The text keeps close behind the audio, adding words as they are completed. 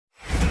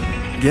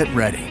Get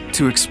ready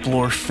to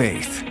explore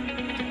faith,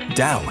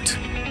 doubt,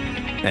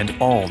 and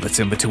all that's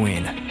in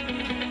between.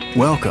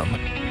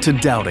 Welcome to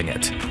Doubting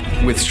It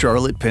with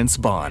Charlotte Pence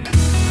Bond.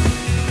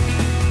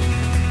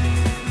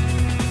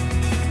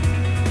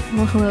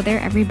 Well, hello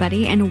there,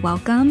 everybody, and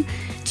welcome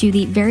to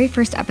the very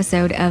first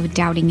episode of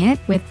Doubting It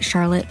with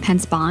Charlotte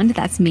Pence Bond.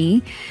 That's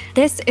me.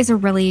 This is a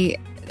really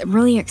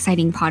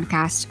exciting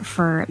podcast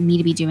for me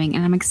to be doing,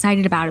 and I'm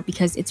excited about it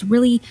because it's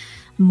really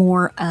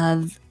more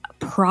of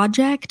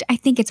project. I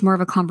think it's more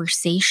of a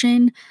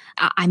conversation.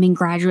 I'm in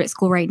graduate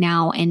school right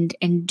now and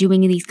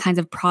doing these kinds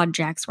of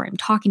projects where I'm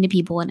talking to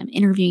people and I'm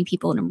interviewing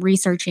people and I'm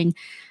researching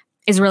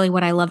is really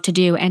what I love to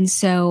do. And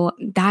so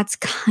that's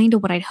kind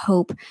of what I'd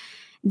hope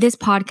this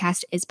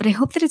podcast is. But I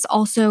hope that it's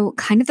also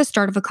kind of the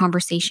start of a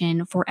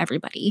conversation for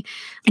everybody.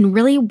 And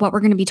really what we're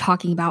going to be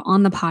talking about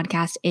on the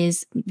podcast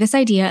is this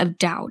idea of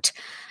doubt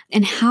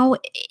and how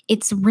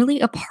it's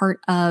really a part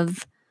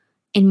of,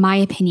 in my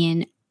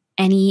opinion,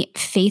 any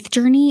faith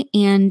journey,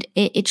 and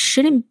it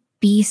shouldn't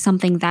be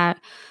something that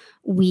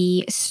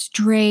we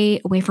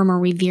stray away from or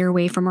we veer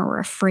away from or we're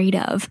afraid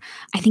of.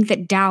 I think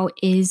that doubt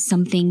is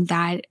something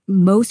that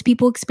most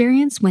people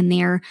experience when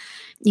they're,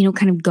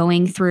 kind of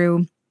going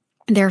through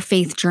their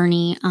faith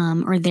journey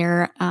or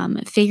they're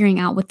figuring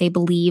out what they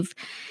believe.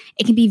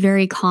 It can be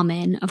very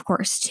common, of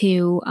course,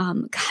 to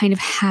kind of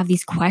have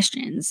these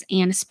questions,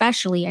 and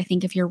especially I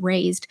think if you're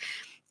raised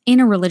in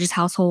a religious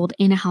household,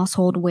 in a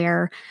household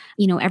where,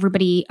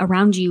 everybody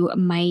around you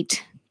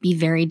might be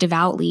very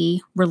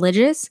devoutly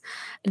religious,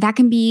 that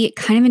can be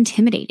kind of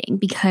intimidating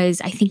because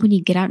I think when you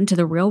get out into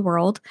the real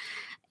world,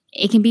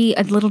 it can be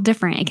a little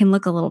different. It can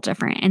look a little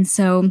different. And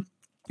so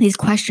these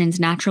questions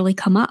naturally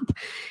come up,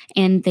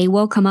 and they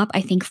will come up,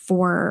 I think,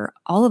 for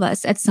all of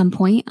us at some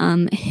point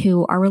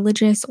who are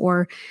religious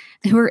or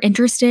who are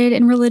interested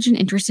in religion,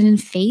 interested in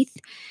faith.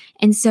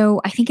 And so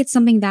I think it's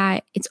something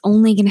that it's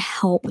only going to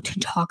help to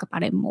talk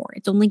about it more.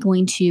 It's only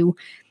going to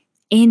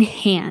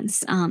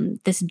enhance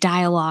this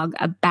dialogue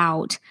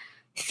about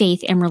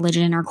faith and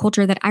religion in our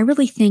culture that I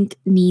really think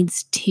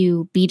needs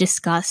to be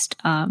discussed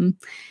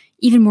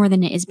even more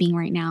than it is being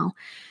right now.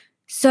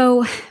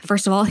 So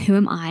first of all, who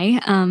am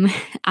I?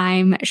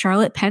 I'm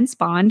Charlotte Pence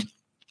Bond.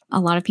 A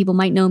lot of people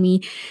might know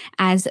me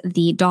as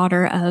the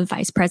daughter of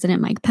Vice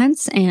President Mike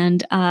Pence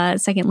and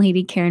Second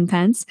Lady Karen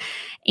Pence.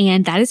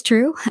 And that is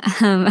true.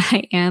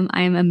 I am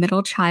a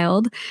middle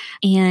child,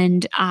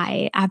 and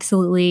I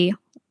absolutely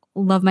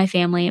love my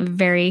family. I'm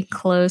very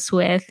close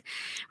with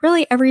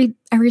really every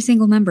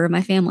single member of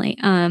my family.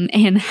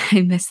 And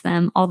I miss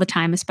them all the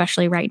time,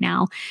 especially right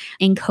now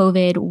in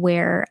COVID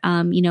where,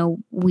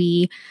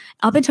 we,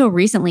 up until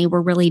recently,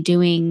 were really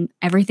doing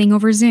everything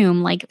over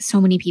Zoom, like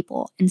so many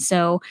people. And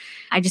so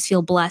I just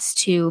feel blessed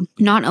to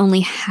not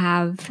only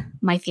have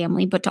my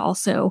family, but to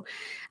also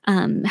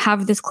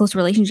have this close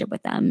relationship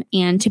with them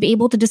and to be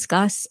able to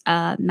discuss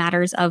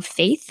matters of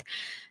faith,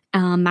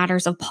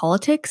 matters of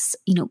politics,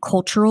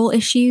 cultural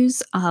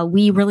issues.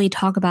 We really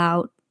talk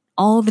about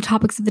all the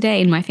topics of the day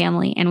in my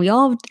family, and we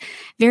all have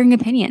varying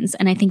opinions.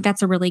 And I think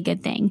that's a really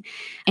good thing.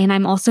 And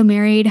I'm also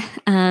married.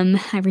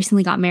 I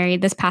recently got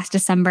married this past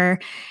December.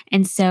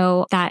 And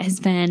so that has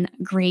been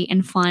great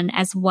and fun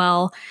as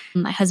well.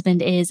 My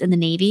husband is in the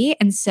Navy.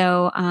 And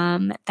so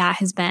that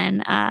has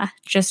been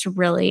just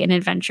really an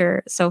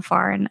adventure so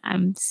far. And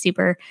I'm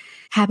super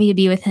happy to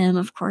be with him,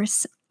 of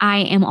course. I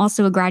am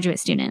also a graduate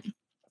student.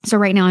 So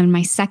right now I'm in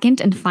my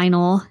second and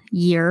final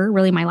year,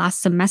 really my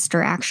last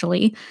semester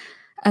actually,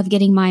 of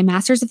getting my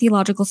Master's of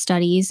Theological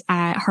Studies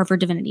at Harvard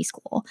Divinity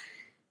School.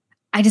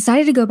 I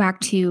decided to go back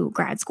to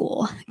grad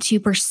school to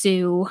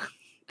pursue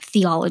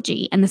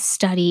theology and the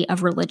study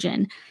of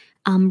religion,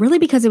 really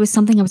because it was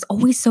something I was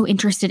always so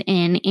interested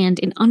in. And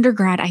in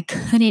undergrad, I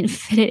couldn't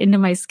fit it into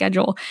my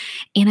schedule.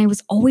 And I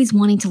was always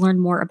wanting to learn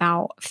more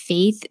about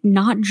faith,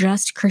 not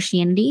just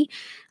Christianity,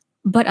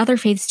 but other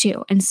faiths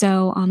too. And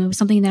so it was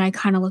something that I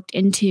kind of looked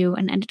into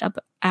and ended up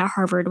at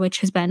Harvard, which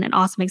has been an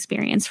awesome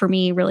experience for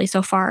me really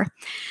so far.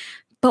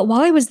 But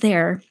while I was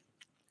there,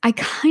 I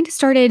kind of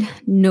started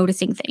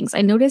noticing things.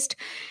 I noticed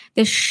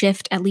this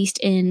shift, at least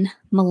in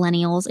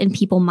millennials, in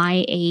people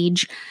my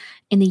age,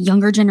 in the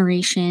younger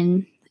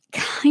generation,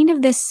 kind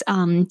of this,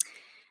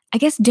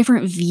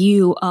 different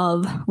view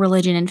of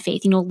religion and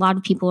faith. A lot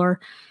of people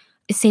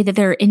say that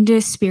they're into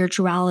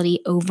spirituality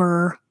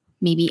over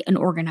maybe an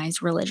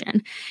organized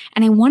religion.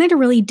 And I wanted to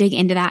really dig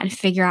into that and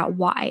figure out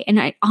why.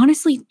 And I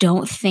honestly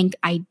don't think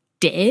I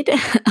did.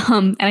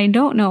 And I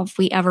don't know if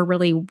we ever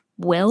really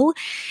will.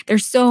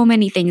 There's so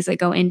many things that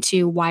go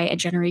into why a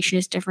generation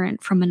is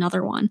different from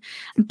another one.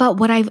 But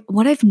what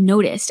I've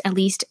noticed, at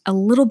least a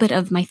little bit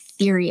of my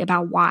theory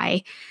about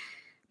why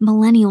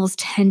millennials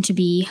tend to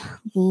be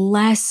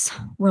less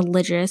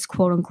religious,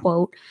 quote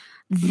unquote,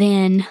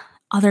 than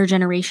other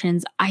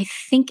generations, I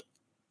think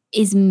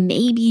is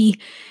maybe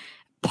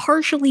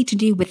partially to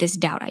do with this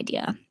doubt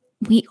idea.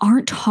 We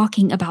aren't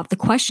talking about the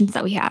questions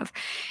that we have.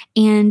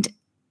 And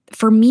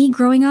for me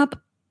growing up,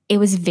 it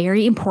was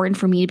very important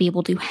for me to be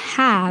able to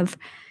have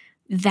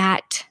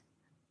that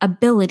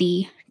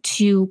ability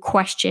to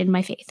question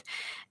my faith.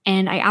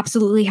 And I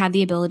absolutely had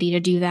the ability to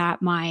do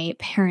that. My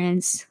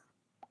parents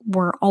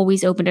were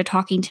always open to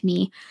talking to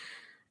me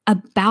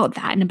about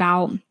that and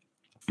about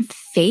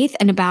faith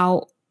and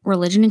about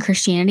religion and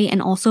Christianity,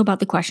 and also about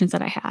the questions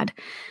that I had.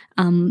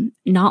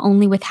 Not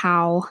only with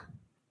how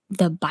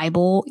the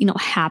Bible,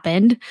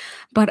 happened,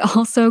 but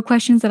also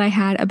questions that I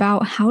had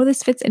about how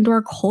this fits into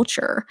our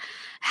culture.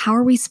 How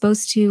are we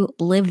supposed to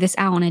live this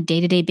out on a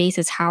day-to-day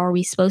basis? How are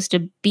we supposed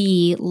to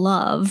be the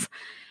love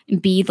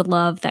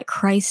that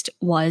Christ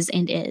was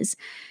and is?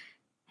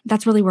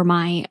 That's really where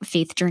my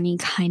faith journey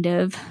kind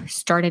of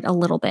started a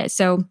little bit.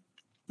 So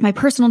my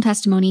personal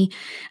testimony,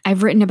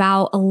 I've written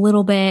about a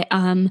little bit,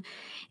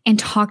 and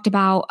talked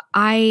about,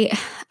 I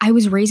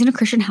was raised in a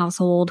Christian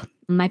household.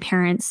 My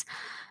parents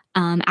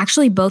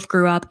actually both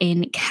grew up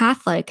in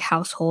Catholic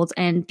households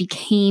and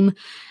became,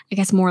 I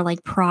guess, more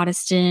like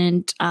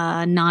Protestant,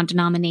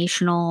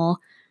 non-denominational,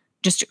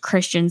 just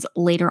Christians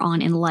later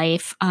on in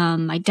life.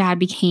 My dad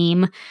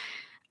became,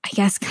 I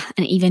guess,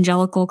 an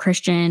evangelical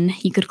Christian,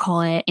 you could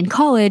call it, in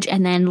college.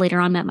 And then later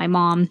on met my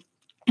mom.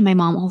 And my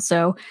mom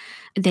also,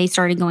 they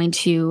started going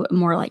to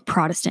more like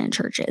Protestant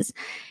churches.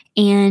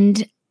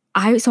 And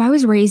I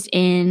was raised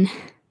in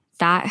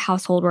that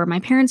household where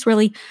my parents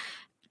really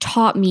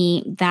taught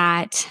me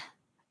that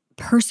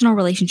personal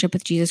relationship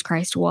with Jesus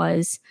Christ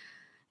was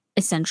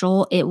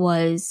essential. It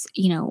was,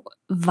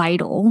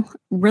 vital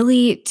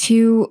really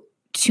to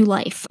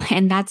life.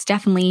 And that's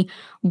definitely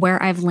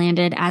where I've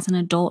landed as an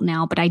adult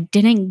now, but I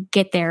didn't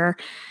get there,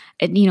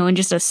 in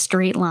just a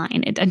straight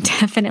line. It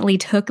definitely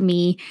took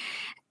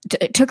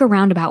a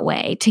roundabout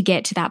way to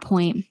get to that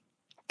point.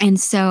 And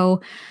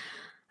so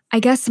I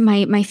guess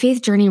my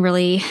faith journey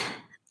really,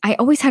 I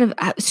always had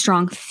a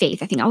strong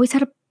faith. I think I always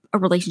had a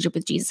relationship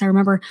with Jesus. I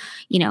remember,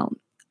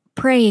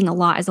 praying a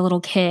lot as a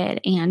little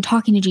kid and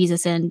talking to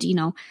Jesus and,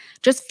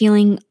 just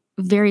feeling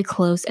very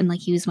close and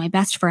like he was my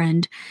best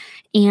friend.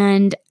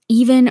 And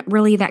even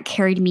really that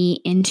carried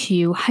me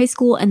into high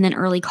school and then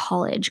early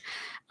college,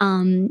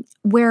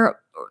 where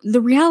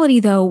the reality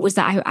though was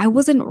that I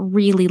wasn't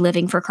really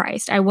living for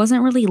Christ. I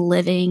wasn't really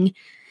living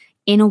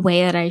in a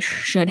way that I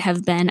should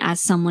have been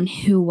as someone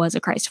who was a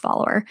Christ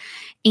follower.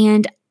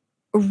 And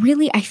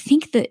really, I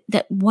think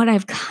that what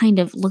I've kind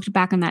of looked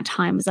back on that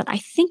time is that I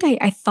think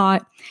I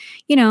thought,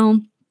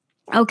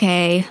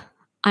 okay,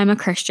 I'm a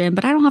Christian,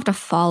 but I don't have to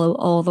follow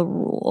all the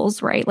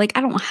rules, right? Like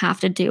I don't have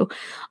to do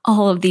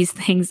all of these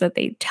things that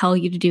they tell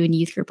you to do in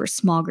youth group or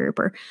small group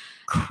or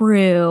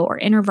crew or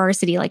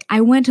InterVarsity. Like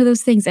I went to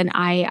those things and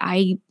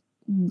I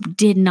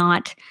did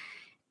not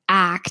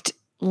act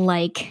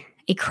like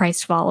a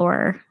Christ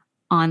follower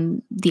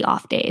on the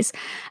off days.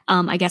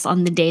 I guess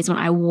on the days when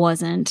I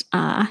wasn't,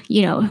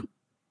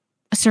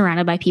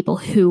 surrounded by people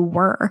who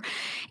were.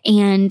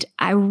 And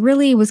I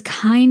really was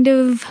kind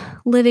of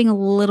living a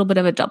little bit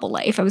of a double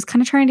life. I was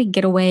kind of trying to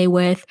get away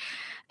with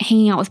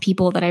hanging out with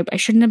people that I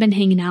shouldn't have been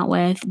hanging out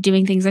with,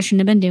 doing things I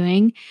shouldn't have been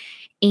doing,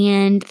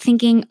 and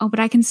thinking, oh, but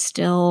I can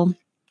still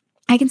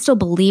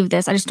believe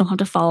this. I just don't have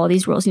to follow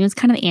these rules. It's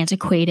kind of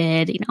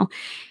antiquated,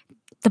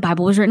 the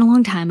Bible was written a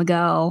long time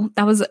ago.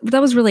 That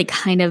was really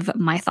kind of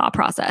my thought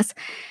process.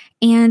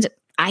 And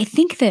I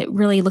think that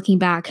really looking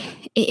back,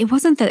 it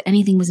wasn't that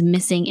anything was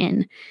missing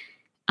in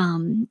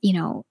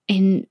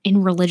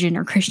religion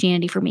or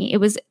Christianity for me. It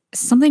was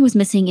something was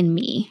missing in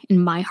me, in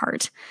my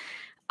heart.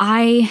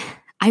 I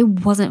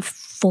wasn't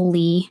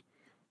fully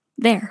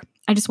there.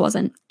 I just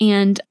wasn't.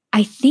 And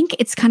I think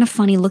it's kind of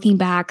funny looking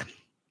back.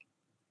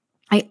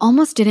 I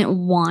almost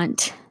didn't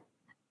want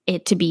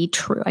it to be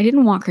true. I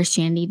didn't want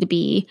Christianity to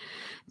be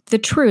the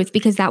truth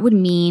because that would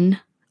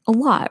mean a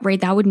lot, right?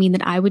 That would mean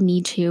that I would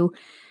need to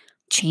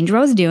change what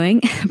I was doing,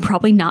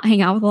 probably not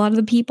hang out with a lot of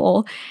the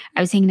people I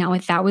was hanging out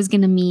with. That was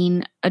going to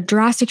mean a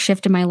drastic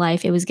shift in my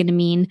life. It was going to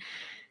mean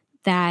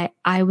that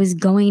I was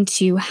going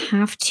to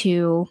have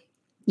to,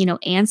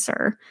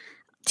 answer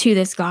to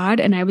this God,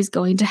 and I was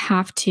going to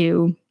have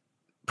to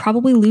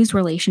probably lose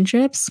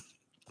relationships,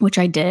 which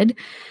I did,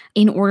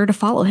 in order to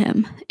follow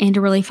him and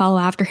to really follow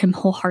after him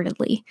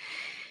wholeheartedly.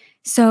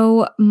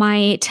 So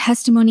my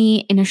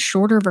testimony in a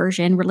shorter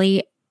version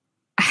really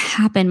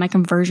happened, my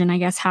conversion, I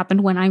guess,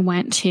 happened when I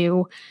went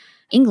to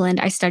England.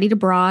 I studied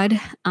abroad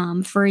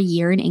for a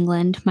year in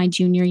England, my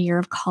junior year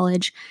of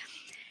college.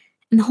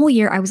 And the whole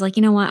year I was like,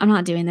 you know what? I'm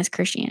not doing this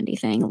Christianity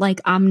thing. Like,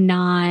 I'm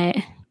not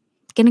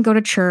going to go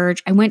to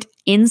church. I went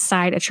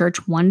inside a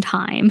church one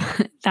time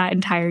that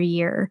entire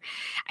year.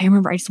 I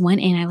remember I just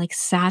went in, I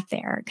sat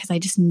there because I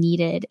just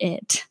needed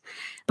it.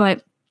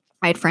 But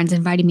I had friends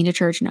inviting me to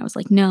church and I was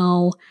like,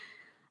 no,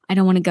 I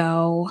don't want to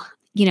go.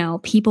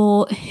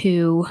 People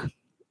who,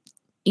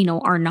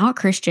 are not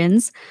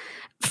Christians,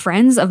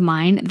 friends of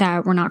mine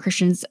that were not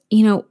Christians,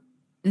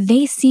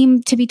 they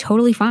seem to be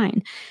totally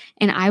fine.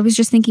 And I was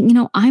just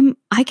thinking,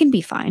 I can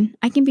be fine.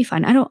 I can be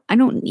fine. I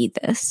don't need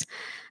this.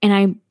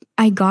 And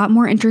I got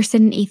more interested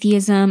in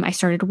atheism. I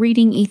started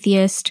reading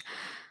atheist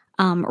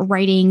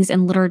writings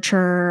and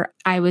literature.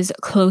 I was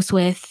close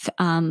with,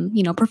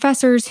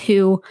 professors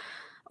who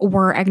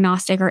were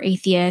agnostic or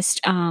atheist.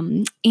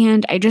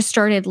 And I just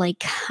started like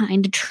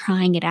kind of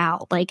trying it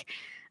out. Like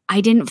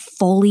I didn't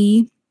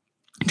fully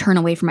turn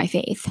away from my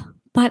faith,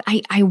 but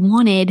I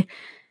wanted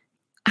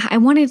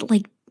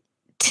like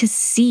to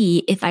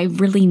see if I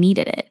really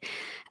needed it.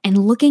 And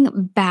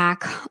looking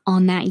back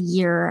on that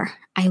year,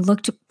 I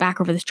looked back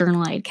over this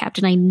journal I had kept,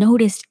 and I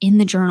noticed in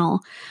the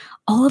journal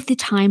all of the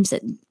times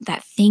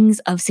that things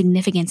of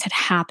significance had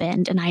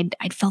happened, and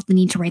I'd felt the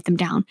need to write them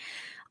down.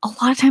 A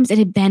lot of times it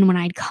had been when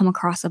I'd come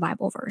across a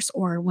Bible verse,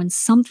 or when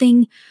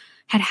something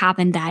had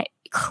happened that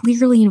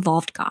clearly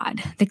involved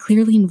God, that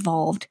clearly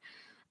involved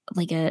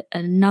like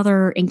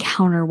another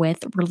encounter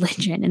with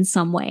religion in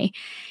some way.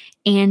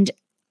 And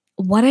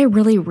what I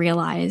really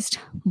realized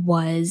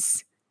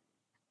was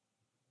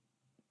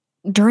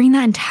during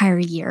that entire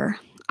year,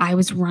 I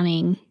was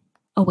running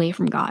away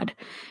from God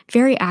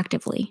very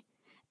actively.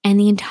 And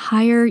the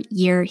entire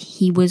year,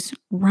 he was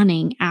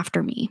running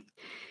after me.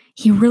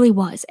 He really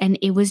was. And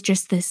it was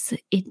just this,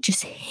 it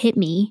just hit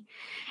me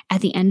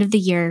at the end of the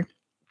year.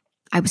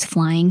 I was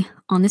flying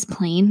on this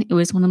plane. It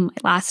was one of my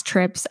last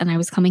trips, and I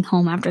was coming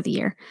home after the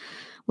year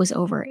was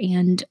over.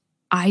 And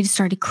I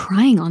started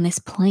crying on this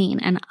plane.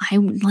 And I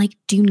like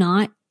do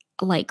not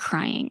like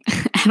crying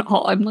at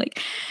all. I'm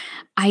like,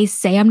 I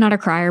say I'm not a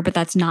crier, but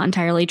that's not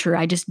entirely true.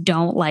 I just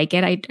don't like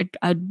it.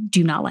 I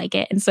do not like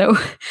it. And so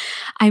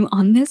I'm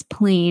on this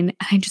plane,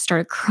 and I just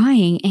started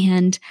crying,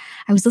 and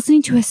I was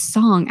listening to a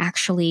song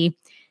actually,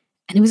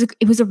 and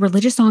it was a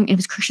religious song. It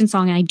was a Christian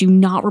song, and I do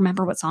not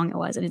remember what song it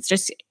was. And it's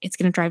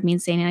going to drive me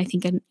insane. And I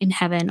think in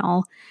heaven,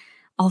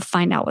 I'll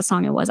find out what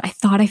song it was. I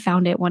thought I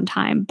found it one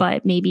time,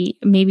 but maybe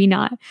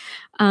not.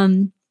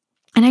 And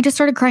I just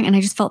started crying, and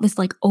I just felt this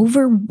like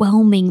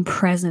overwhelming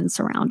presence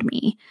around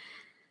me.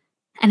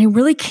 And I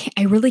really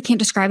can't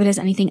describe it as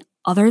anything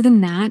other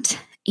than that.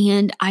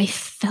 And I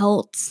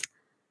felt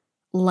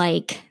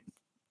like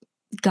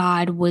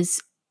God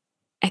was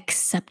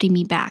accepting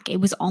me back.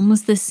 It was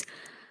almost this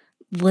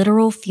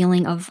literal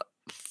feeling of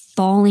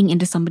falling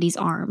into somebody's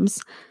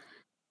arms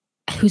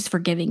who's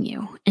forgiving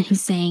you and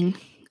who's saying,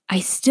 I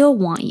still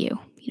want you.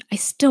 I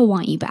still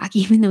want you back.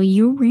 Even though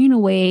you ran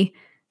away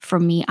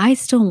from me, I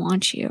still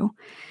want you.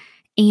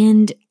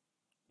 And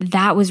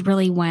that was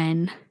really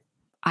when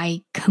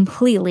I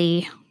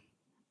completely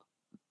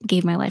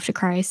gave my life to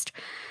Christ.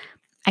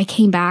 I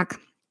came back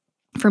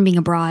from being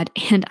abroad,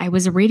 and I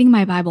was reading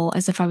my Bible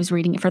as if I was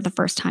reading it for the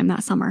first time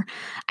that summer.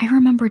 I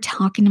remember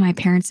talking to my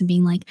parents and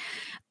being like,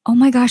 "Oh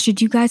my gosh, did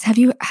you guys have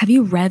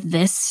you read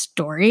this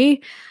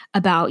story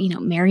about,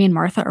 Mary and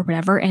Martha or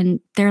whatever?" And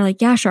they're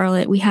like, "Yeah,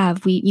 Charlotte, we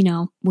have.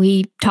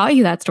 We taught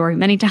you that story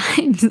many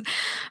times."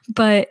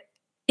 But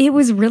it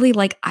was really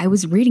like I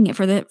was reading it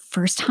for the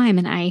first time,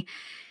 and I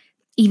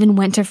even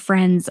went to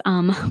friends.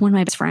 One of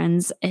my best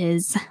friends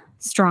is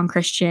strong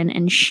Christian,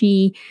 and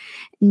she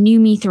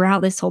knew me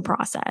throughout this whole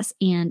process.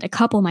 And a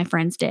couple of my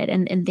friends did.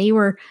 And they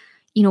were,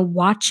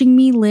 watching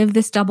me live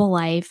this double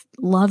life,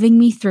 loving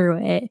me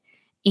through it,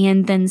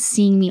 and then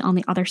seeing me on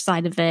the other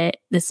side of it,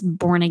 this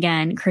born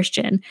again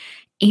Christian.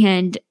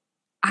 And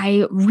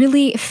I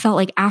really felt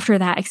like after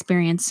that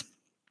experience,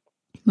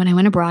 when I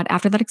went abroad,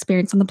 after that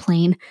experience on the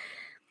plane,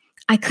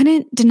 I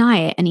couldn't deny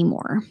it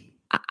anymore.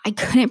 I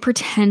couldn't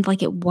pretend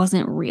like it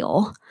wasn't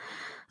real.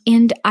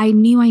 And I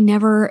knew I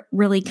never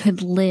really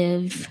could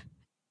live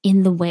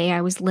in the way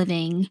I was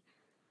living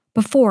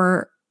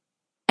before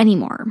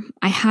anymore.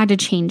 I had to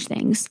change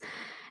things.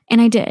 And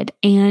I did.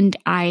 And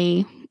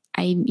I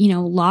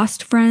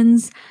lost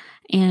friends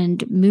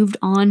and moved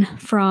on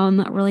from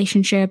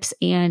relationships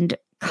and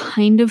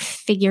kind of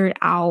figured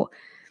out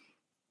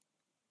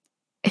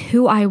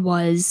who I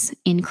was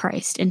in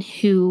Christ and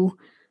who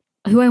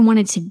I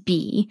wanted to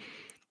be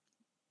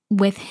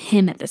with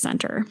him at the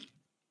center.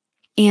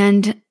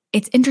 And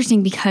it's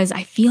interesting because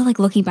I feel like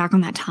looking back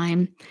on that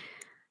time,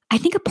 I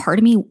think a part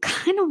of me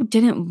kind of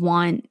didn't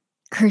want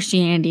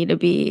Christianity to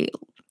be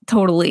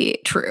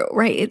totally true,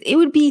 right? It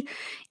would be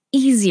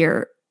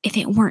easier if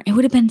it weren't. It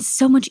would have been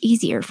so much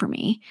easier for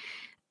me.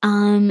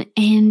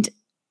 And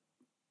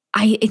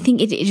I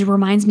think it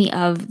reminds me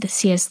of the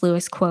C.S.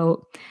 Lewis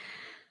quote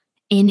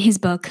in his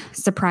book,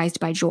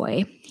 Surprised by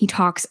Joy. He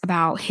talks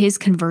about his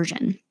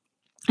conversion.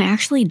 I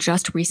actually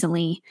just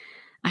recently,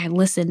 I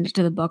listened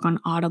to the book on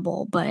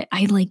Audible, but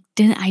I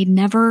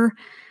never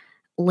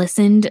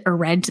listened or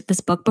read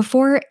this book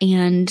before.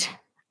 And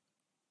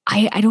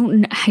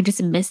I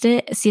just missed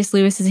it. C.S.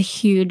 Lewis is a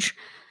huge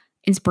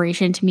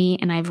inspiration to me,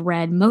 and I've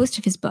read most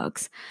of his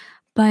books,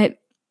 but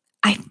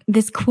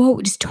this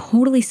quote just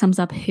totally sums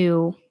up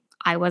who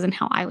I was and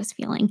how I was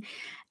feeling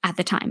at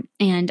the time.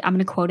 And I'm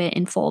going to quote it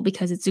in full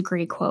because it's a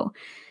great quote.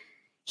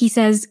 He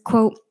says,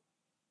 quote,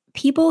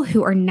 "People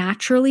who are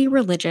naturally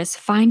religious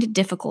find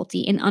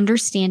difficulty in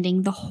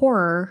understanding the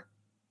horror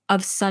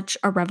of such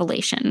a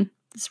revelation,"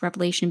 this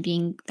revelation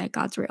being that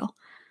God's real.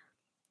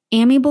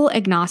 "Amiable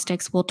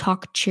agnostics will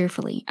talk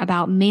cheerfully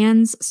about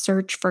man's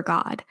search for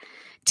God.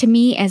 To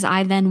me, as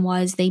I then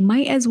was, they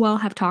might as well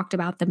have talked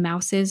about the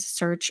mouse's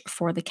search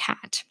for the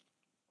cat."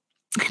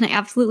 And I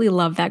absolutely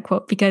love that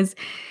quote because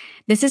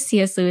This is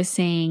C.S. Lewis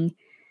saying,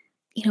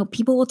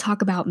 people will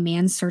talk about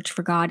man's search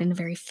for God in a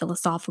very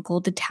philosophical,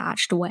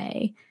 detached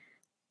way.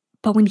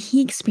 But when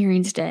he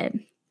experienced it,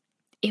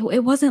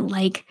 it wasn't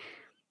like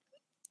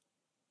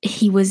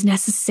he was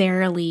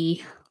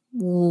necessarily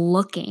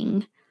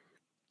looking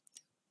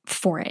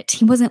for it.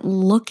 He wasn't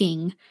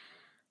looking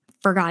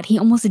for God. He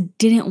almost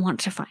didn't want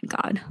to find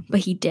God,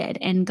 but he did.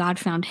 And God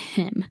found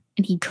him,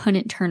 and he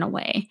couldn't turn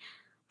away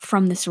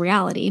from this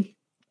reality.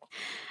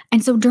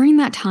 And so during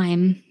that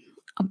time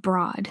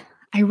abroad,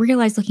 I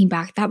realized, looking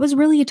back, that was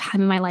really a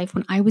time in my life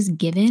when I was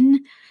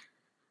given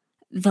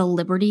the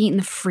liberty and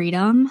the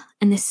freedom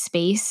and the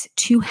space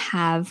to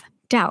have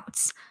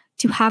doubts,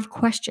 to have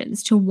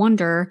questions, to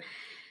wonder,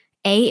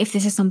 if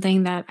this is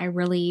something that I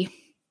really,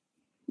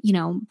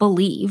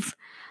 believe,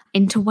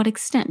 and to what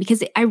extent.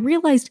 Because I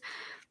realized,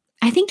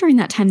 I think during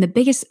that time, the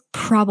biggest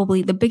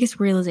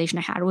realization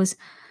I had was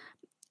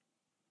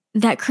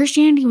that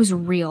Christianity was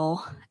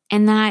real,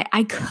 and that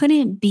I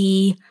couldn't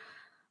be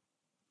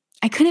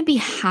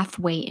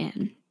halfway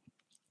in.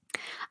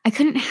 I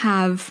couldn't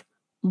have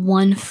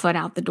one foot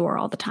out the door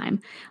all the time.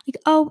 Like,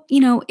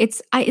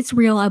 it's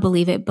real, I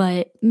believe it,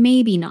 but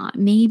maybe not.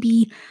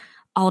 Maybe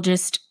I'll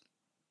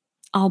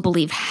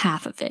believe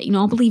half of it.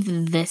 I'll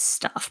believe this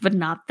stuff, but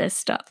not this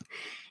stuff.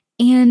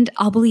 And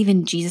I'll believe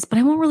in Jesus, but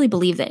I won't really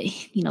believe that,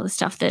 the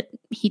stuff that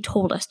he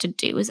told us to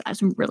do is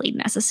really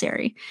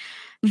necessary.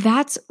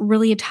 That's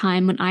really a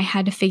time when I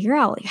had to figure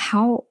out, like,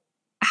 how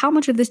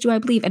much of this do I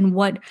believe? And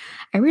what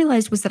I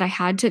realized was that I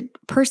had to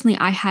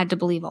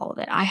believe all of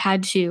it. I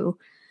had to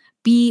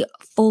be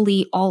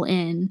fully all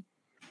in,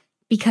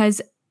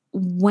 because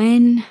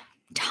when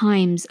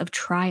times of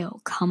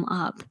trial come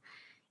up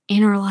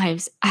in our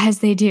lives, as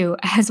they do,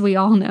 as we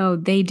all know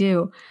they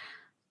do,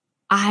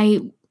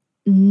 I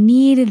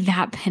needed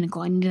that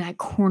pinnacle. I needed that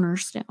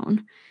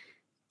cornerstone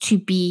to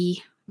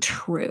be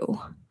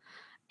true.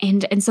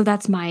 And so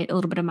that's a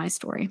little bit of my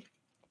story.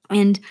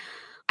 And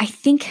I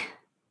think,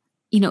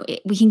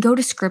 we can go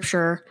to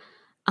scripture.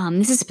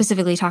 This is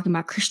specifically talking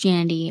about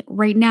Christianity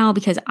right now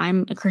because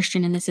I'm a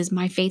Christian and this is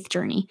my faith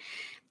journey.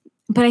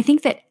 But I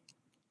think that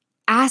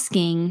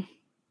asking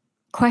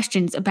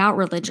questions about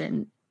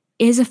religion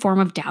is a form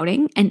of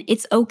doubting, and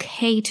it's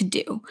okay to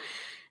do.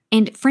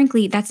 And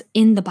frankly, that's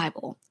in the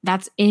Bible.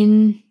 It's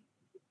in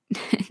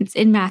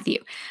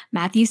Matthew.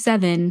 Matthew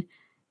 7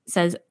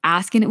 says,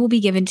 "Ask and it will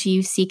be given to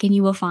you, seek and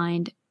you will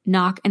find,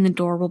 knock and the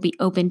door will be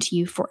opened to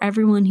you. For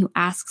everyone who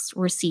asks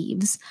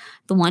receives,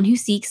 the one who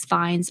seeks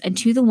finds, and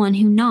to the one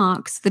who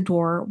knocks the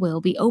door will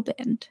be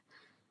opened."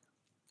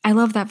 I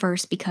love that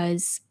verse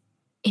because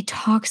it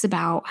talks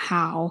about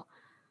how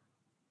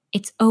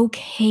it's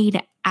okay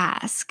to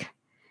ask.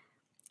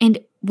 And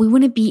we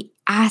wouldn't be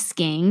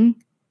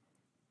asking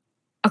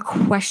a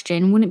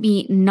question, wouldn't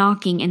be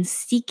knocking and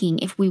seeking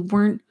if we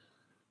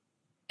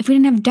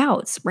didn't have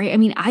doubts, right? I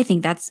mean, I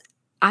think that's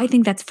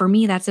for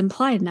me, that's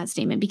implied in that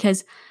statement,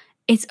 because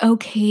it's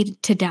okay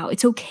to doubt.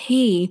 It's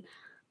okay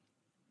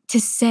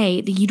to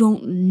say that you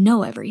don't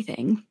know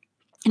everything.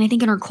 And I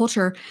think in our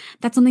culture,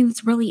 that's something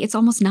that's it's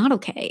almost not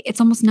okay.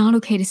 It's almost not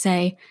okay to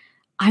say,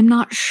 I'm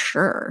not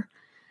sure.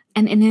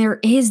 And there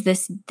is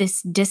this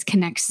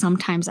disconnect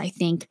sometimes, I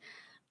think,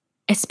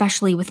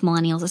 especially with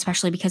millennials,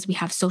 especially because we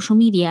have social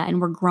media and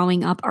we're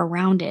growing up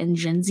around it, and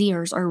Gen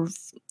Zers are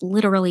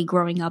literally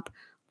growing up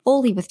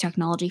fully with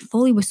technology,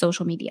 fully with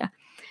social media.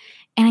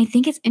 And I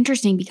think it's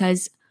interesting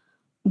because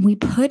we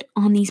put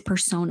on these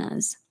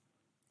personas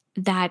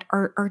that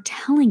are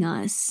telling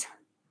us,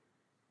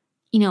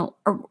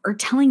 or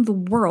telling the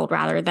world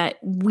rather, that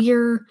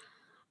we're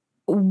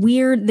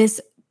this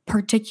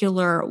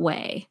particular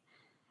way.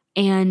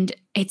 And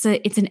it's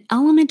an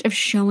element of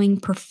showing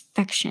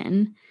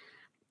perfection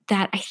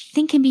that I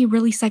think can be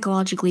really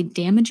psychologically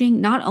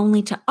damaging, not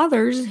only to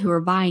others who are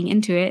buying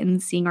into it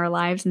and seeing our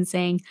lives and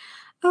saying,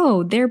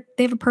 oh, they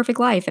have a perfect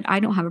life and I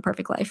don't have a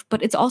perfect life,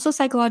 but it's also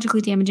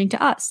psychologically damaging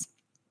to us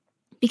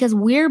because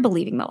we're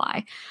believing the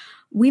lie.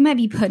 We might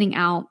be putting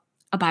out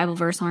a Bible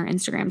verse on our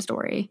Instagram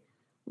story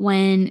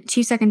when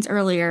 2 seconds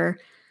earlier,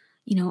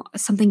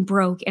 something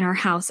broke in our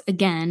house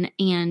again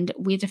and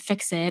we had to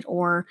fix it,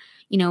 or,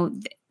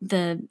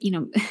 the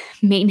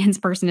maintenance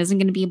person isn't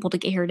going to be able to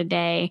get here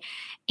today.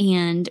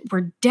 And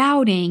we're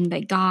doubting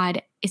that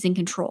God is in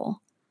control.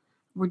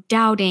 We're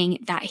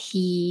doubting that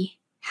he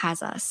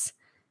has us.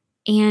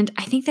 And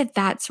I think that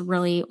that's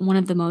really one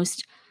of the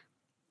most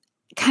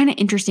kind of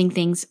interesting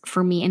things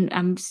for me. And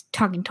I'm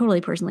talking totally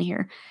personally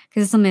here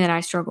because it's something that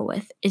I struggle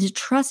with, is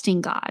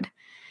trusting God.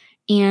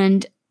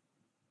 And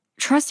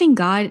trusting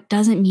God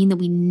doesn't mean that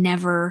we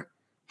never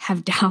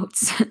have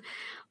doubts,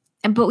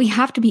 but we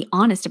have to be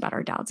honest about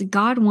our doubts.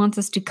 God wants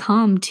us to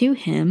come to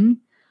him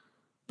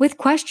with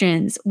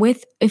questions,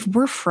 if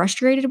we're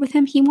frustrated with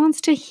him, he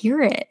wants to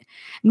hear it.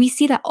 We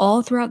see that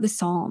all throughout the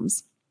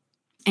Psalms.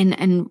 And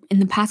in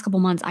the past couple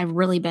months, I've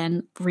really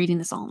been reading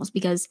the Psalms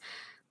because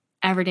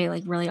every day,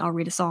 really, I'll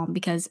read a Psalm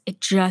because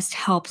it just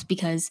helps,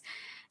 because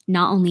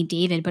not only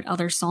David, but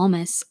other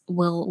psalmists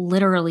will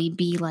literally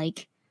be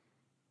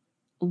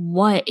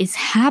what is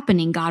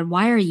happening, God?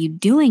 Why are you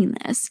doing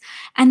this?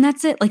 And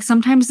that's it. Like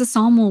sometimes the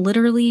psalm will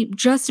literally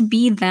just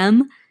be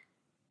them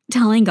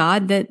telling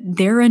God that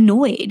they're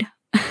annoyed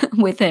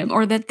with him,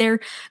 or that they're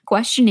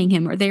questioning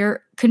him, or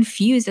they're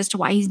confused as to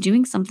why he's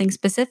doing something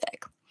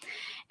specific.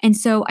 And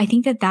so I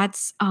think that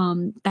that's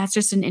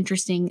just an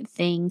interesting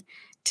thing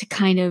to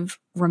kind of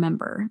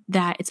remember,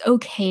 that it's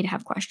okay to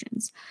have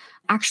questions.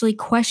 Actually,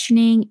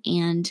 questioning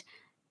and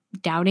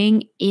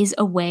doubting is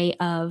a way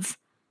of,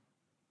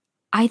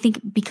 I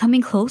think,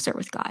 becoming closer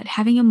with God,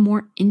 having a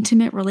more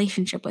intimate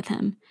relationship with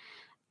him.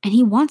 And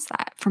he wants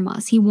that from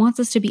us. He wants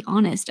us to be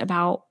honest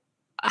about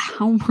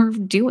how we're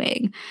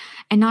doing,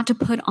 and not to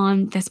put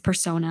on this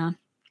persona,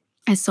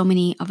 as so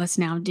many of us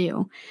now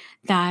do,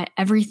 that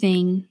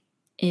everything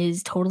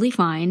is totally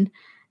fine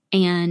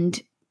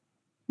and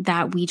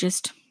that we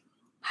just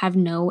have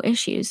no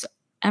issues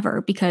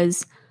ever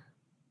because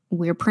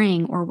we're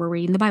praying or we're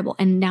reading the Bible.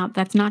 And now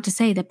that's not to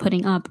say that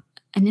putting up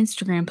an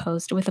Instagram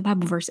post with a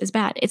Bible verse is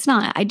bad. It's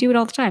not. I do it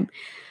all the time.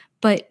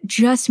 But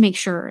just make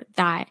sure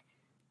that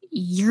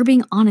you're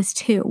being honest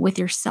too with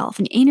yourself,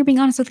 and you're being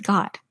honest with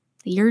God.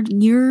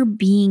 You're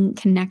being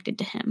connected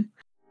to him.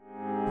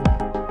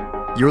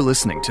 You're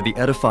listening to the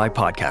Edify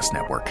Podcast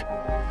Network.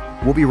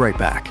 We'll be right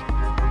back.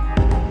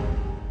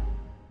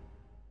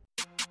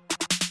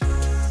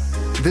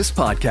 This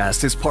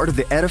podcast is part of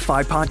the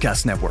Edify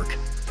Podcast Network.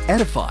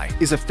 Edify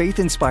is a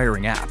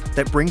faith-inspiring app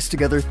that brings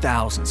together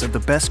thousands of the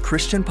best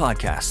Christian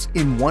podcasts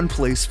in one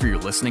place for your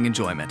listening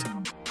enjoyment.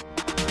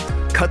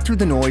 Cut through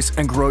the noise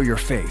and grow your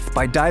faith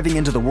by diving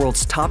into the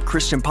world's top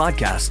Christian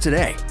podcasts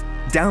today.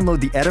 Download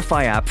the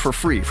Edify app for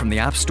free from the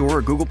App Store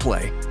or Google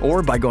Play,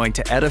 or by going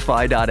to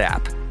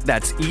edify.app.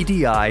 That's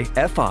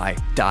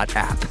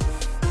EDIFI.app.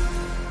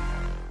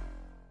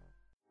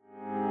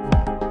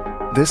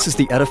 This is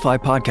the Edify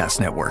Podcast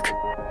Network.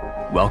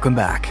 Welcome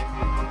back.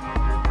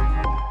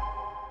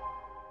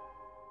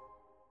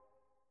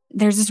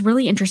 There's this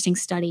really interesting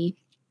study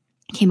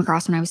I came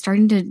across when I was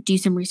starting to do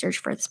some research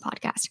for this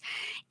podcast.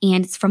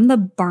 And it's from the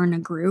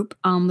Barna Group,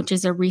 which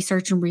is a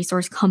research and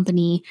resource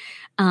company.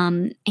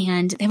 And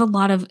they have a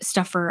lot of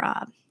stuff for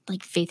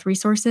like faith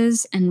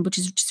resources, and which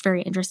is just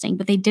very interesting.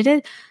 But they did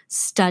a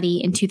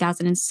study in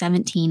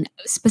 2017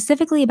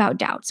 specifically about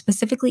doubt,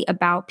 specifically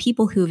about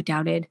people who have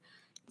doubted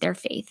their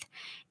faith.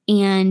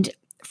 And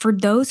for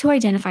those who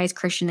identify as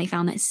Christian, they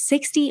found that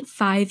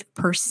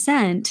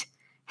 65%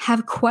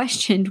 have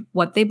questioned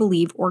what they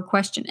believe or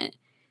question it.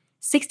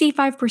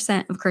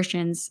 65% of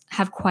Christians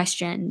have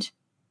questioned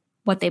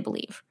what they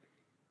believe.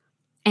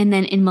 And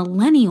then in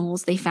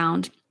millennials, they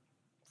found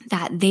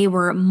that they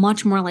were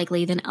much more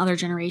likely than other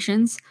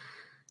generations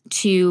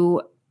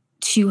to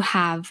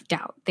have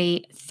doubt.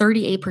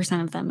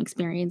 38% of them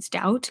experienced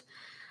doubt.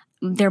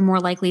 They're more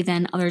likely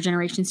than other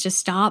generations to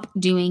stop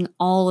doing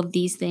all of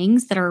these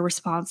things that are a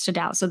response to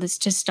doubt. So this,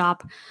 to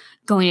stop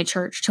going to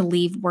church, to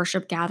leave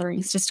worship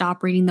gatherings, to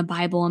stop reading the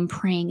Bible and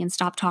praying, and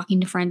stop talking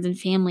to friends and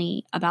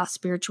family about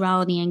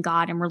spirituality and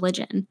God and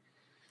religion.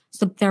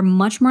 So they're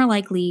much more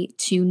likely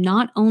to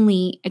not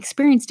only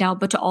experience doubt,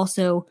 but to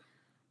also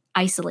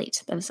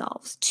isolate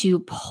themselves, to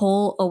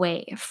pull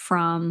away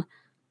from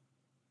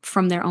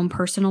their own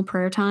personal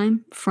prayer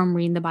time, from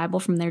reading the Bible,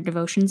 from their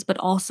devotions, but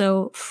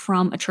also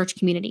from a church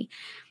community.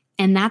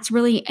 And that's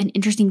really an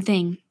interesting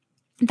thing.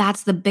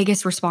 That's the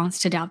biggest response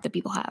to doubt that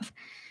people have.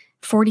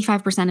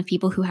 45% of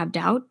people who have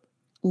doubt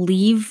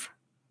leave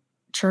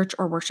church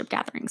or worship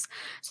gatherings.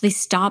 So they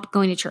stop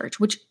going to church,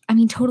 which, I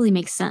mean, totally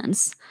makes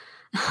sense.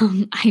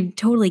 I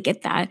totally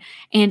get that.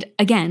 And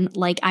again,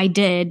 like I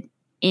did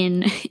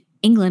in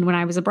England when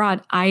I was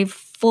abroad, I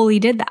fully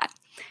did that.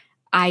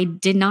 I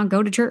did not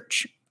go to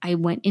church. I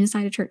went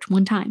inside a church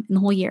one time in the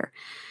whole year.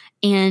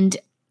 And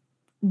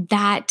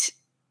that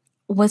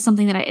was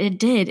something that I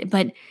did,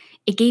 but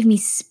it gave me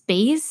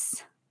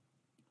space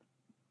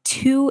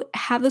to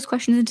have those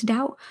questions and to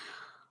doubt.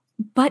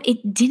 But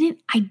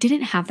I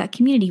didn't have that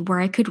community where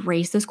I could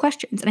raise those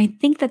questions. And I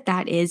think that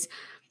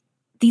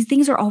these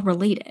things are all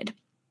related.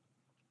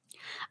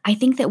 I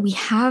think that we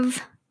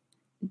have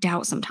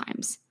doubt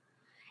sometimes.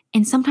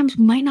 And sometimes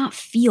we might not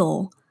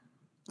feel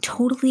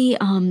totally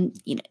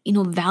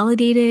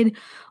validated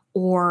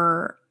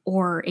or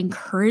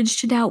encouraged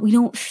to doubt. We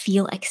don't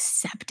feel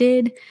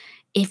accepted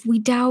if we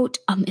doubt,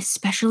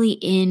 especially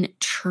in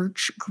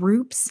church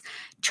groups,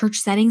 church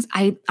settings.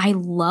 I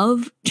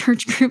love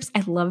church groups.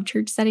 I love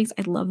church settings.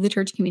 I love the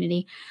church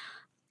community.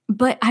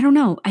 But I don't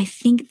know. I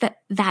think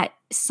that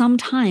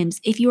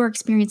sometimes if you are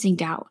experiencing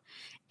doubt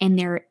and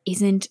there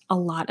isn't a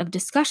lot of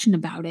discussion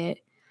about it,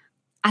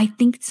 I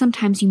think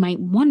sometimes you might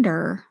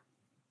wonder,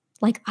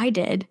 like I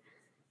did,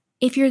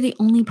 if you're the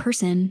only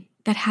person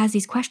that has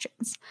these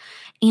questions.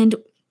 And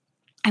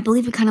I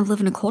believe we kind of live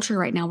in a culture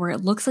right now where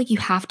it looks like you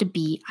have to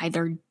be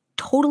either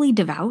totally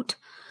devout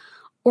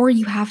or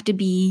you have to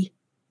be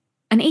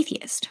an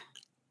atheist.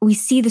 We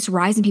see this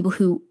rise in people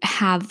who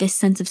have this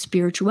sense of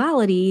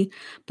spirituality,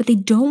 but they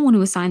don't want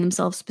to assign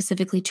themselves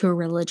specifically to a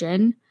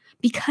religion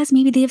because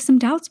maybe they have some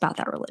doubts about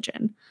that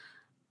religion.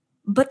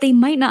 but they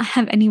might not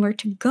have anywhere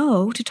to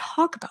go to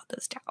talk about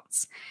those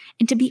doubts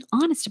and to be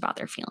honest about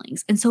their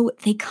feelings. And so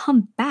they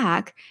come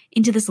back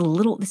into this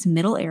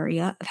middle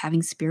area of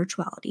having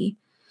spirituality,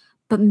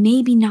 but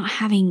maybe not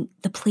having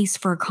the place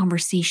for a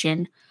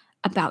conversation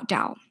about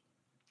doubt.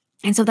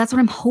 And so that's what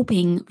I'm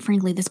hoping,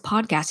 frankly, this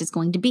podcast is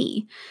going to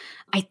be.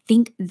 I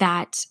think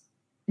that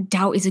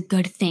doubt is a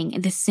good thing.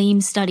 And the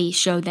same study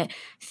showed that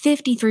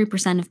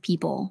 53% of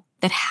people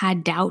that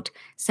had doubt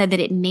said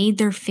that it made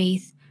their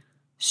faith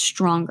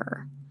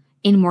stronger.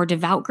 In more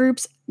devout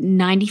groups,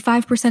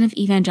 95% of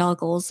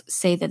evangelicals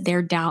say that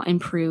their doubt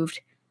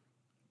improved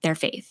their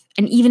faith.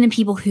 And even in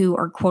people who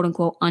are quote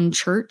unquote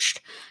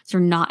unchurched, so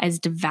not as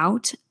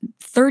devout,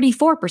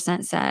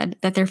 34% said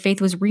that their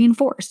faith was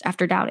reinforced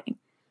after doubting.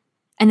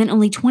 And then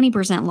only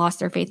 20% lost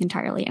their faith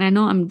entirely. And I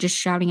know I'm just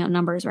shouting out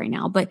numbers right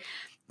now, but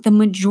the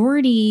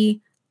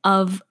majority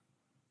of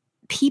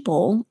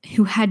people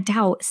who had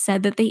doubt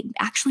said that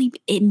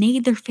it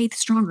made their faith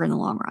stronger in the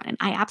long run. And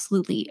I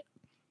absolutely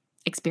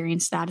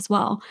experienced that as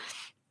well.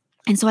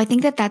 And so I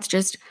think that that's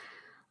just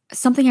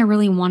something I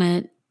really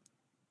want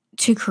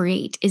to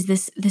create, is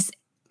this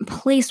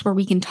place where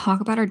we can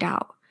talk about our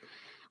doubt.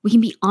 We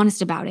can be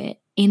honest about it,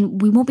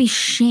 and we won't be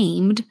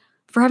shamed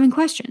for having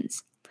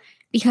questions,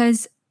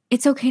 because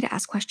it's okay to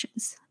ask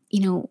questions.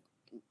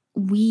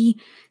 We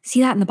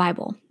see that in the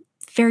Bible.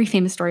 Very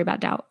famous story about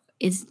doubt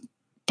is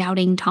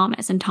doubting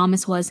Thomas. And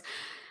Thomas was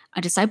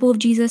a disciple of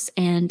Jesus.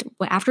 And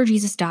after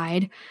Jesus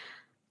died,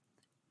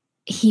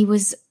 he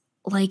was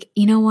like,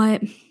 you know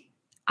what?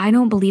 I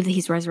don't believe that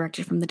he's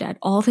resurrected from the dead.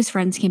 All of his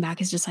friends came back.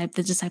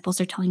 The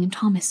disciples are telling him,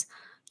 Thomas,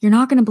 you're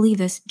not going to believe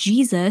this.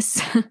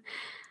 Jesus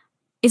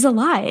is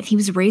alive. He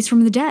was raised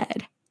from the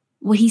dead.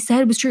 What he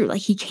said was true.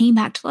 Like, he came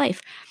back to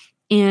life.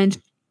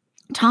 And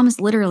Thomas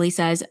literally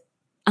says,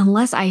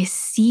 unless I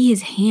see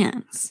his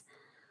hands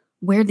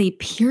where they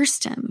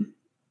pierced him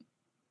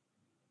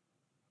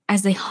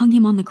as they hung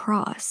him on the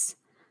cross,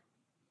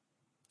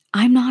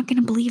 I'm not going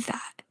to believe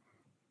that.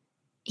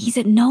 He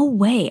said, no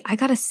way. I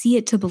got to see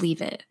it to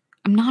believe it.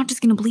 I'm not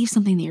just going to believe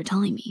something that you're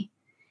telling me.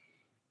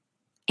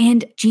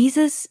 And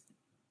Jesus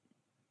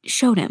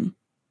showed him.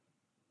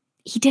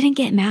 He didn't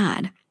get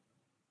mad.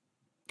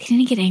 He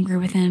didn't get angry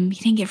with him.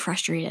 He didn't get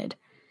frustrated.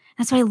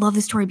 That's why I love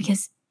this story,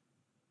 because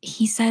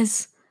he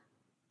says,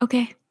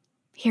 okay,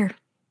 here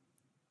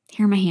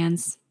are my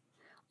hands.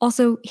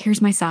 Also,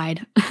 here's my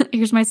side.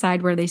 Here's my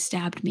side where they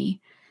stabbed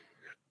me.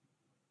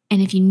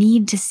 And if you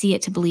need to see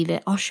it to believe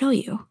it, I'll show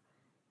you.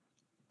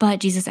 But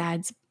Jesus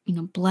adds,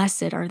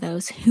 blessed are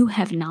those who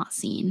have not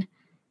seen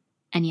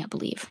and yet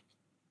believe.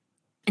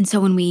 And so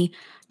when we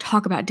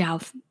talk about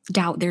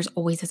doubt, there's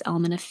always this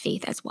element of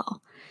faith as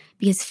well.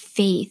 Because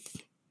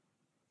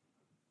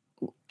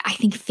I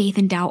think faith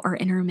and doubt are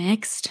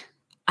intermixed.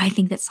 I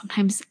think that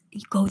sometimes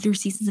you go through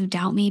seasons of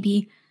doubt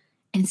maybe,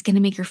 and it's going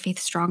to make your faith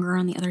stronger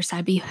on the other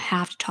side, but you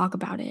have to talk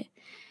about it.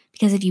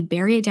 Because if you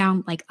bury it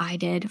down like I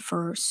did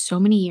for so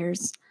many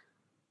years,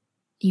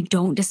 you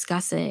don't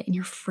discuss it, and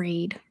you're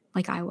afraid,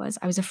 like I was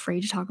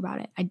afraid to talk about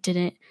it. I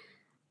didn't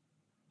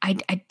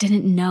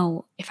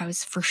know if I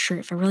was for sure,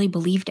 if I really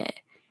believed it.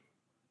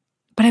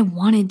 But I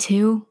wanted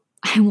to.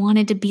 I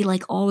wanted to be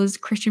like all those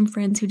Christian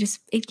friends who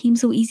it came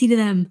so easy to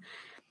them.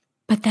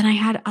 But then I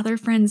had other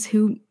friends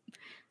who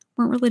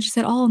weren't religious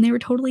at all, and they were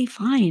totally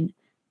fine.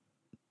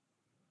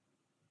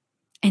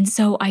 And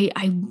so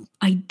I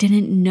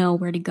didn't know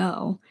where to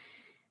go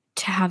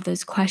to have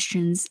those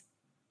questions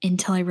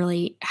until I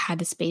really had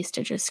the space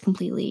to just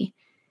completely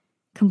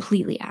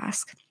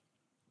ask.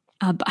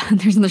 But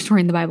there's another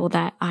story in the Bible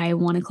that I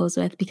want to close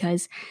with,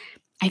 because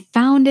I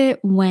found it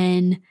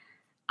when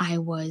I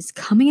was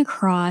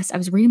I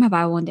was reading my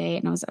Bible one day,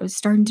 and I was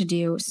starting to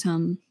do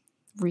some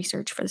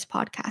research for this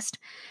podcast.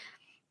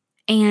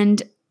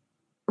 And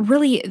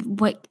really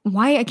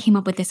why I came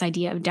up with this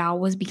idea of doubt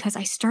was because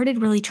I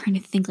started really trying to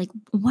think, like,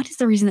 what is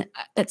the reason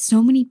that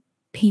so many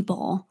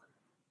people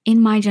in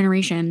my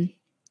generation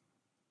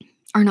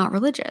are not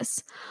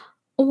religious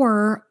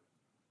or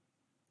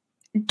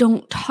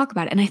don't talk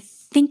about it? And I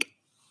think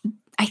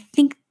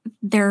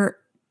they're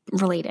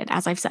related,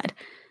 as I've said.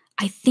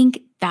 I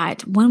think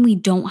that when we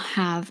don't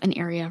have an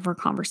area for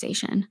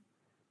conversation,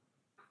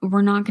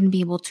 we're not going to be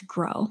able to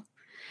grow.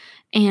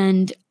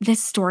 And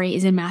this story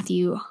is in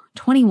Matthew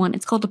 21.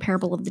 It's called the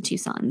Parable of the Two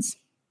Sons.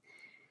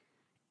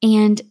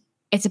 And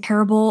it's a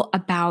parable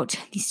about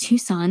these two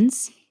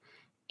sons.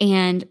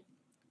 And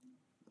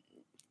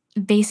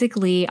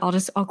basically, I'll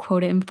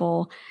quote it in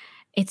full.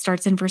 It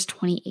starts in verse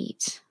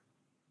 28.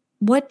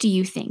 What do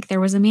you think?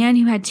 There was a man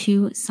who had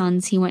two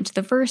sons. He went to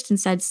the first and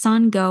said,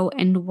 son, go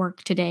and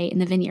work today in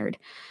the vineyard.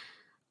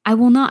 I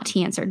will not,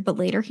 he answered. But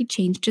later he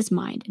changed his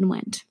mind and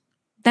went.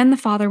 Then the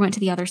father went to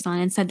the other son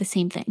and said the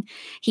same thing.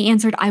 He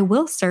answered, I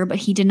will, sir, but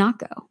he did not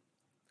go.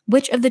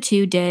 Which of the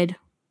two did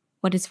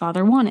what his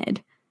father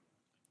wanted?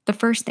 The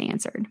first, they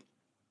answered.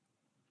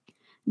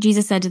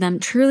 Jesus said to them,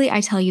 truly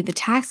I tell you, the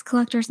tax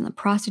collectors and the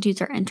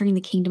prostitutes are entering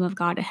the kingdom of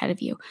God ahead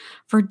of you.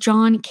 For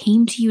John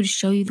came to you to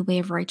show you the way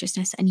of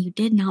righteousness, and you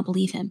did not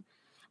believe him.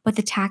 but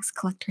the tax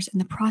collectors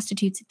and the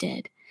prostitutes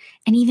did.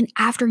 And even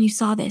after you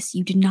saw this,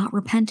 you did not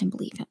repent and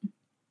believe him.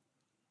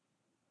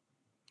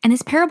 And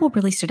this parable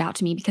really stood out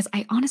to me because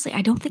I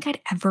don't think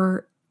I'd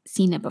ever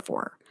seen it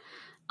before.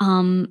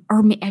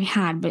 Or I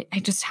had, but I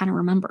just hadn't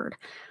remembered.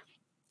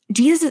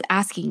 Jesus is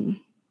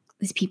asking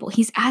these people,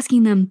 he's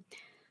asking them,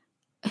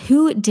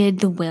 who did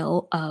the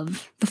will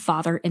of the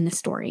Father in the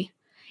story?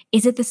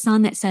 Is it the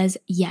son that says,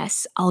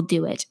 yes, I'll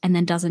do it, and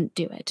then doesn't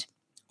do it?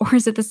 Or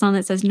is it the son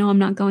that says, no, I'm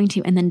not going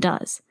to, and then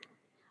does?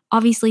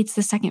 Obviously, it's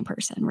the second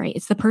person, right?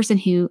 It's the person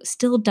who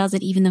still does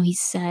it even though he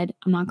said,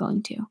 I'm not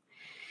going to.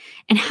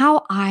 And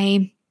how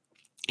I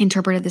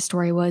interpreted the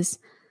story was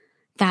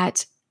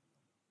that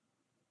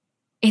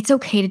it's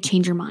okay to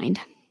change your mind.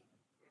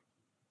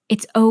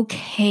 It's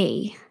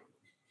okay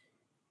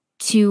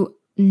to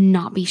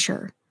not be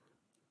sure.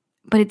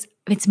 But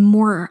it's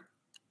more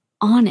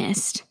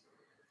honest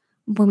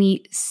when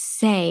we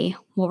say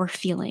what we're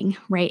feeling,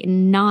 right?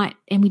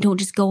 And we don't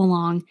just go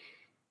along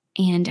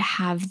and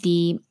have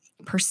the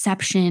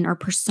perception or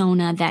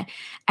persona that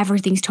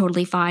everything's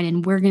totally fine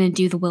and we're going to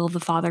do the will of the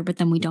Father, but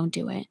then we don't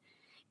do it.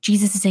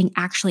 Jesus is saying,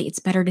 actually, it's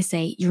better to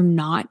say you're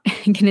not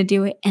going to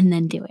do it and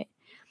then do it.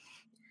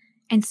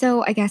 And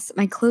so I guess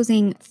my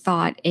closing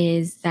thought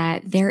is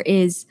that there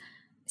is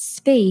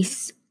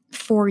space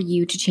for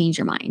you to change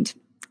your mind.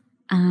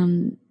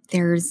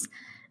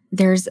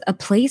 There's a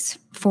place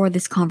for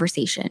this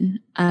conversation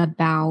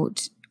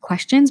about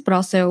questions, but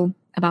also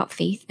about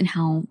faith and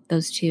how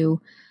those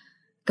two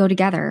go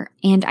together.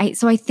 And I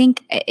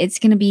think it's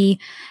going to be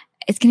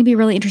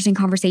really interesting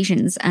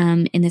conversations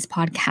in this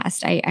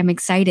podcast. I'm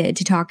excited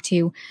to talk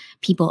to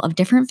people of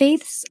different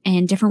faiths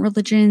and different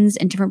religions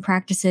and different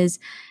practices.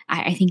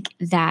 I think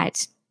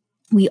that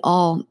we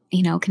all,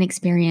 can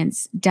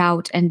experience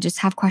doubt and just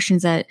have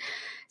questions that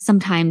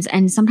sometimes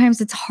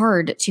it's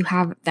hard to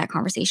have that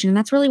conversation. And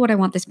that's really what I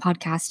want this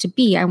podcast to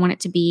be. I want it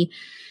to be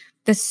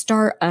the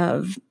start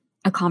of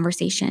a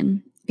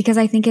conversation because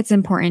I think it's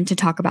important to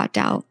talk about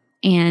doubt.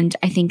 And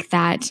I think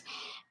that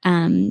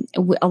a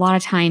lot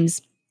of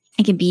times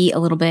it can be a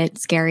little bit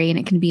scary and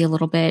it can be a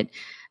little bit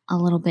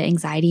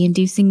anxiety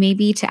inducing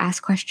maybe to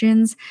ask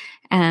questions.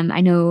 I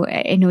know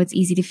it's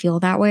easy to feel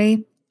that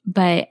way,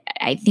 but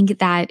I think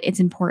that it's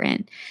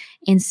important.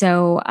 And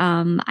so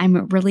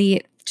I'm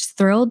really just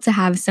thrilled to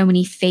have so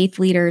many faith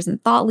leaders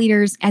and thought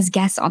leaders as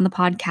guests on the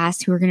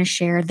podcast who are going to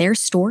share their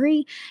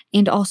story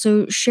and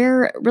also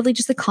share really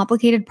just the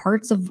complicated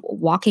parts of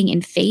walking in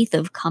faith,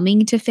 of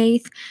coming to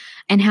faith,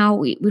 and how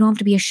we don't have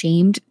to be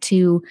ashamed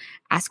to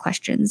ask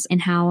questions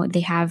and how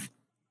they have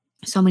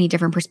so many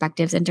different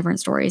perspectives and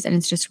different stories. And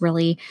it's just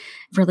really,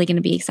 really going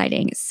to be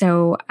exciting.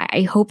 So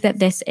I hope that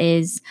this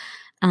is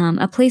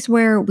a place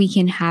where we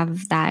can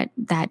have that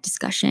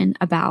discussion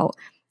about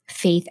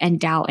faith and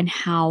doubt and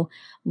how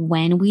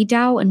when we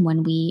doubt and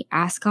when we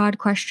ask God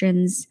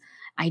questions,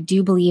 I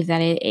do believe that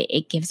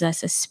it gives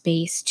us a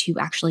space to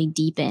actually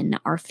deepen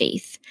our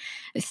faith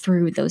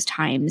through those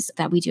times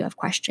that we do have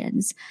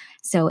questions.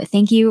 So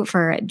thank you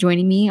for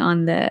joining me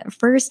on the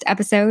first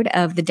episode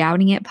of the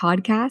Doubting It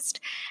podcast.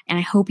 And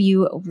I hope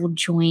you will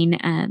join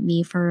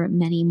me for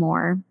many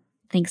more.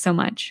 Thanks so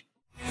much.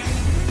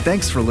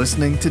 Thanks for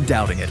listening to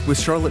Doubting It with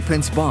Charlotte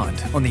Pence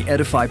Bond on the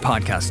Edify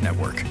Podcast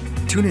Network.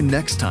 Tune in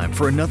next time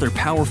for another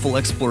powerful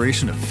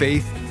exploration of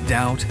faith,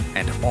 doubt,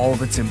 and all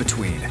that's in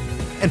between.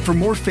 And for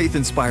more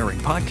faith-inspiring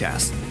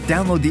podcasts,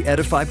 download the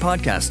Edify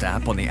Podcast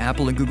app on the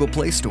Apple and Google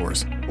Play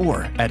stores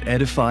or at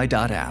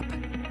edify.app.